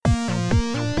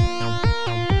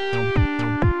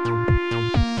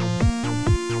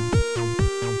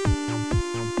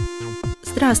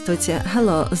Здравствуйте,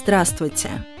 hello, здравствуйте.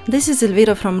 This is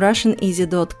Elvira from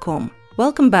RussianEasy.com.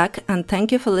 Welcome back and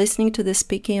thank you for listening to the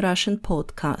Speaking Russian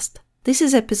podcast. This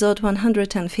is episode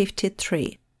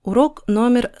 153. Урок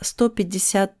номер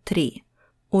 153.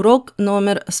 Урок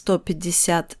номер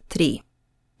 153.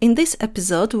 In this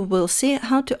episode, we will see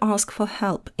how to ask for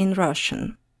help in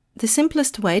Russian. The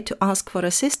simplest way to ask for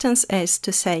assistance is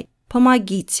to say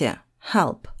 «помогите»,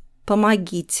 help,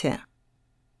 «помогите».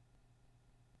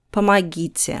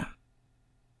 Помогите.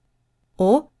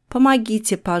 О,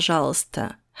 помогите,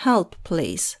 пожалуйста. Help,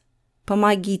 please.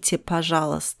 Помогите,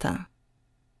 пожалуйста.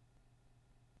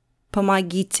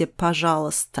 Помогите,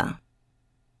 пожалуйста.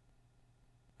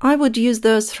 I would use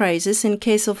those phrases in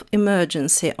case of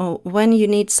emergency or when you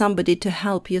need somebody to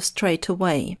help you straight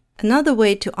away. Another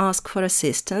way to ask for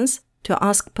assistance, to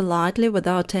ask politely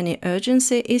without any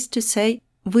urgency, is to say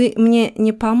 «Вы мне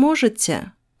не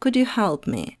поможете? Could you help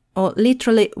me?» Or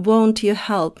literally, won't you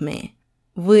help me?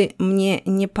 Вы мне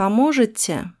не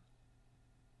поможете?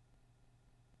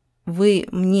 Вы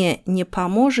мне не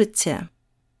поможете?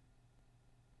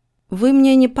 Вы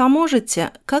мне не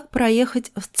поможете, как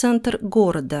проехать в центр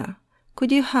города?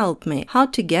 Could you help me how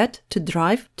to get, to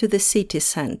drive to the city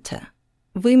center?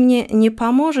 Вы мне не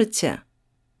поможете?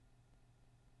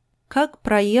 Как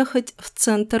проехать в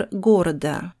центр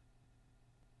города?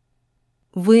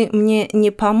 Вы мне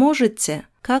не поможете?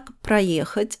 Как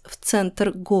проехать в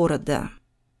центр города?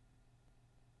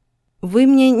 Вы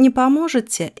мне не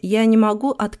поможете? Я не могу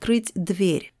открыть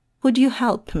дверь. Could you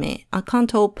help me? I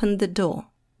can't open the door.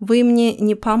 Вы мне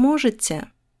не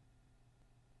поможете?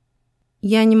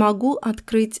 Я не могу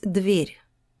открыть дверь.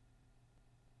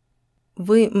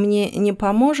 Вы мне не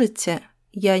поможете?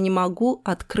 Я не могу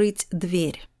открыть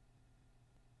дверь.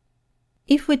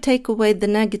 If we take away the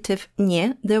negative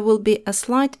 «не», there will be a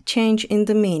slight change in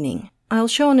the meaning. I'll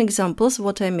show on examples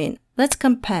what I mean. Let's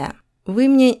compare. Вы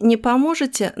мне не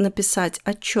поможете написать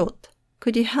отчет?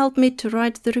 Could you help me to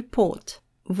write the report?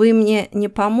 Вы мне не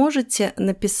поможете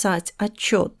написать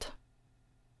отчет?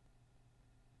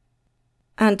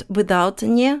 And without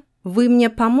 «не», вы мне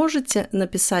поможете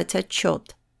написать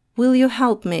отчет? Will you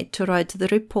help me to write the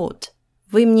report?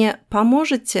 Вы мне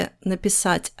поможете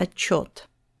написать отчет?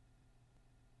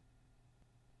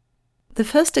 The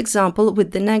first example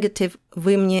with the negative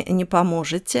 «вы мне не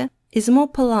поможете» is more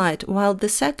polite, while the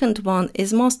second one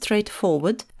is more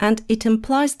straightforward and it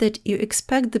implies that you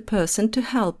expect the person to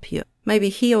help you. Maybe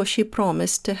he or she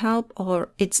promised to help or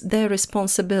it's their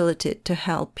responsibility to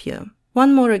help you.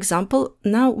 One more example,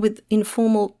 now with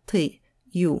informal «ты»,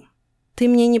 you. Ты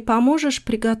мне не поможешь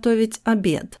приготовить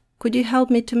обед? Could you help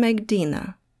me to make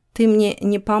dinner? Ты мне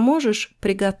не поможешь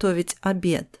приготовить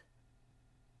обед?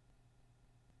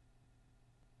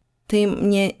 Ты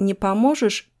мне не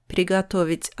поможешь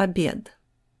приготовить обед?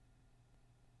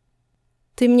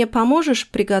 Ты мне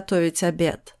поможешь приготовить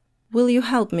обед? Will you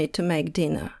help me to make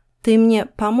dinner? Ты мне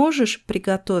поможешь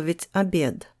приготовить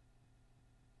обед?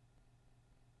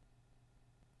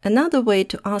 Another way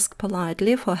to ask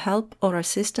politely for help or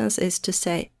assistance is to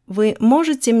say «Вы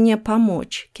можете мне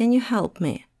помочь? Can you help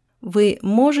me?» Вы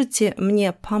можете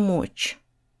мне помочь?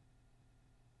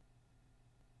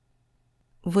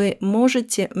 Вы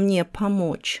можете мне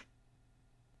помочь?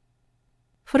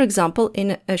 For example,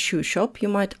 in a shoe shop, you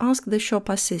might ask the shop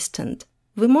assistant,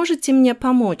 «Вы можете мне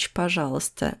помочь,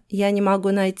 пожалуйста? Я не могу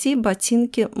найти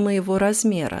ботинки моего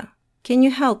размера». Can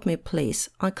you help me, please?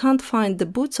 I can't find the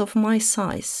boots of my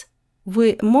size.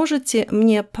 Вы можете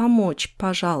мне помочь,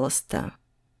 пожалуйста?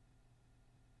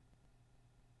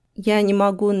 Я не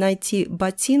могу найти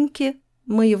ботинки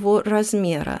моего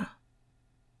размера.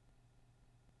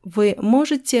 Вы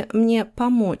можете мне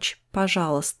помочь,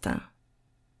 пожалуйста?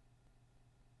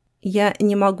 Я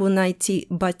не могу найти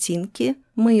ботинки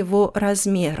моего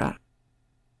размера.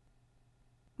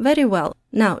 Very well.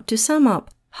 Now, to sum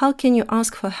up, how can you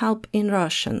ask for help in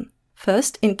Russian?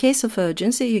 First, in case of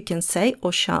urgency, you can say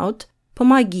or shout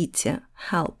 «Помогите»,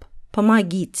 help,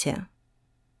 «помогите».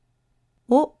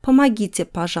 О, помогите,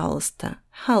 пожалуйста,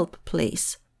 help,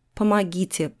 please,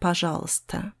 помогите,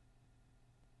 пожалуйста.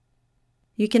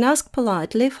 You can ask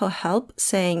politely for help,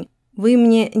 saying «Вы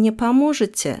мне не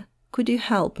поможете? Could you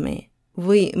help me?»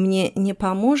 Вы мне не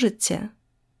поможете?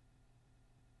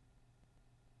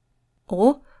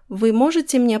 О, вы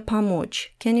можете мне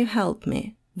помочь? Can you help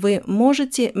me? Вы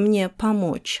можете мне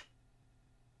помочь?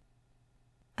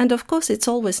 And of course, it's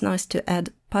always nice to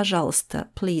add «пожалуйста»,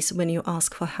 please, when you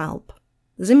ask for help.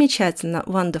 Замечательно,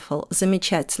 wonderful,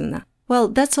 замечательно. Well,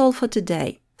 that's all for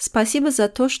today. Спасибо за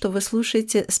то, что вы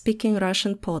слушаете Speaking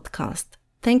Russian podcast.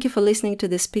 Thank you for listening to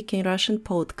the Speaking Russian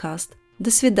podcast.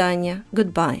 До свидания.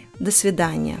 Goodbye. До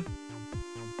свидания.